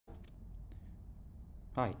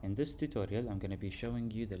Hi, in this tutorial I'm going to be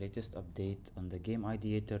showing you the latest update on the Game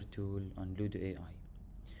Ideator tool on Ludo.ai.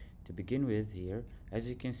 To begin with here, as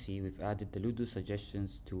you can see, we've added the Ludo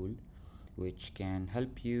suggestions tool, which can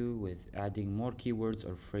help you with adding more keywords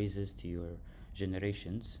or phrases to your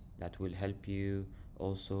generations. That will help you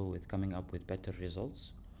also with coming up with better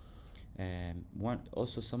results.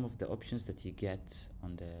 Also some of the options that you get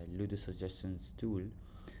on the Ludo suggestions tool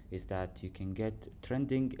is that you can get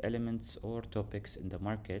trending elements or topics in the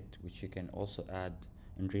market, which you can also add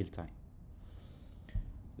in real time.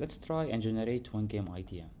 Let's try and generate one game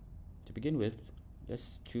idea. To begin with,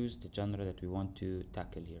 let's choose the genre that we want to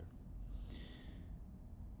tackle here.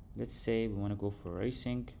 Let's say we want to go for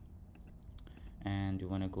racing and we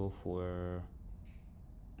want to go for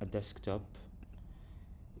a desktop,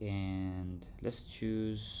 and let's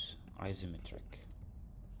choose isometric.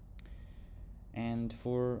 And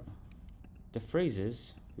for the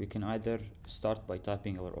phrases, we can either start by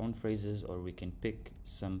typing our own phrases, or we can pick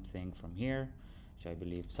something from here, which I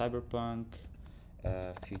believe cyberpunk,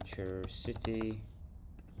 future city,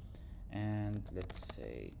 and let's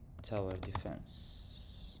say tower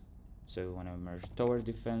defense. So we want to merge tower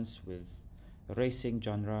defense with racing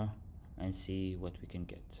genre and see what we can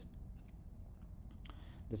get.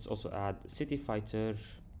 Let's also add city fighter,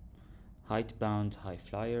 height-bound high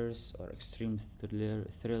flyers, or extreme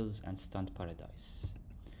thrills and stunt paradise.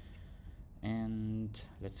 And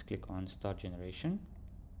let's click on start generation.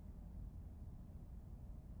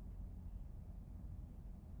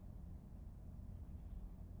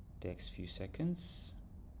 Takes few seconds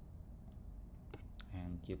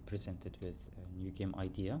and you're presented with a new game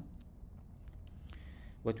idea.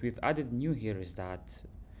 What we've added new here is that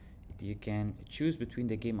you can choose between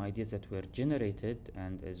the game ideas that were generated,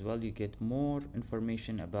 and as well you get more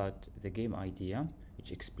information about the game idea,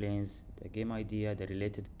 which explains the game idea, the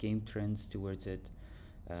related game trends towards it,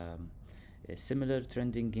 similar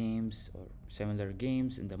trending games or similar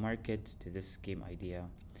games in the market to this game idea.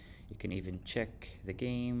 You can even check the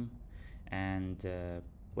game and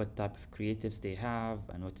what type of creatives they have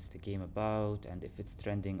and what is the game about, and if it's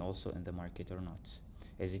trending also in the market or not.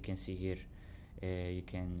 As you can see here, you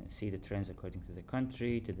can see the trends according to the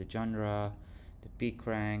country, to the genre, the peak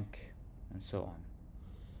rank, and so on.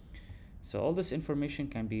 So all this information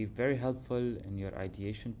can be very helpful in your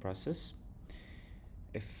ideation process.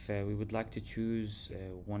 If we would like to choose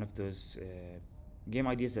one of those game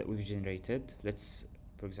ideas that we've generated, let's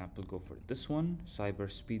for example go for this one,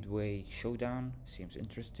 Cyber Speedway Showdown. Seems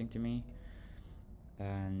interesting to me,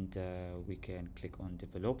 and we can click on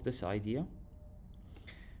develop this idea.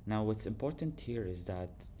 Now what's important here is that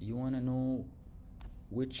you want to know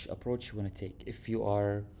which approach you want to take. If you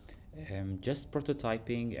are just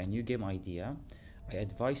prototyping a new game idea, I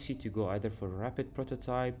advise you to go either for rapid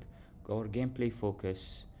prototype or gameplay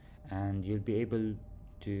focus, and you'll be able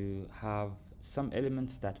to have some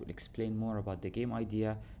elements that will explain more about the game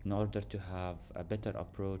idea in order to have a better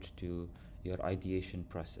approach to your ideation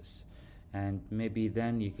process. And maybe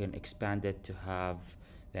then you can expand it to have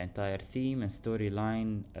the entire theme and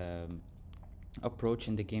storyline approach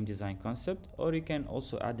in the game design concept, or you can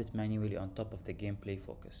also add it manually on top of the gameplay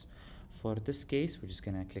focus. For this case, we're just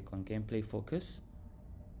gonna click on gameplay focus,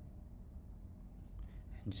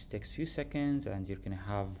 and just takes a few seconds and you're gonna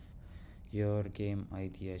have your game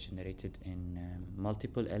idea generated in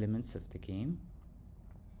multiple elements of the game.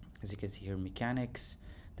 As you can see here, mechanics,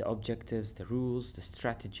 the objectives, the rules, the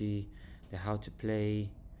strategy, the how to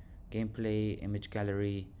play, gameplay, image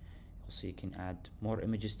gallery. Also you can add more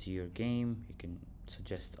images to your game, you can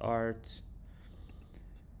suggest art.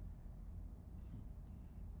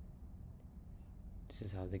 This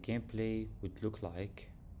is how the gameplay would look like.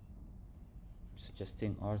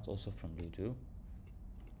 Suggesting art also from Ludo.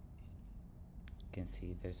 You can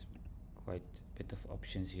see there's quite a bit of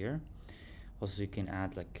options here. Also you can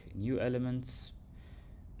add like new elements.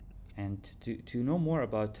 And to know more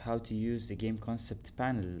about how to use the game concept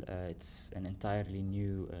panel, it's an entirely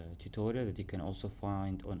new tutorial that you can also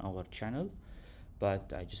find on our channel.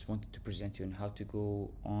 But I just wanted to present you on how to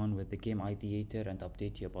go on with the game ideator and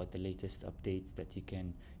update you about the latest updates that you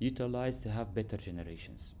can utilize to have better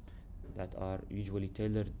generations that are usually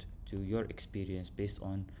tailored to your experience based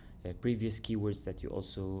on previous keywords that you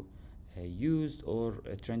also used, or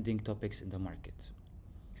trending topics in the market.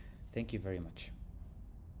 Thank you very much.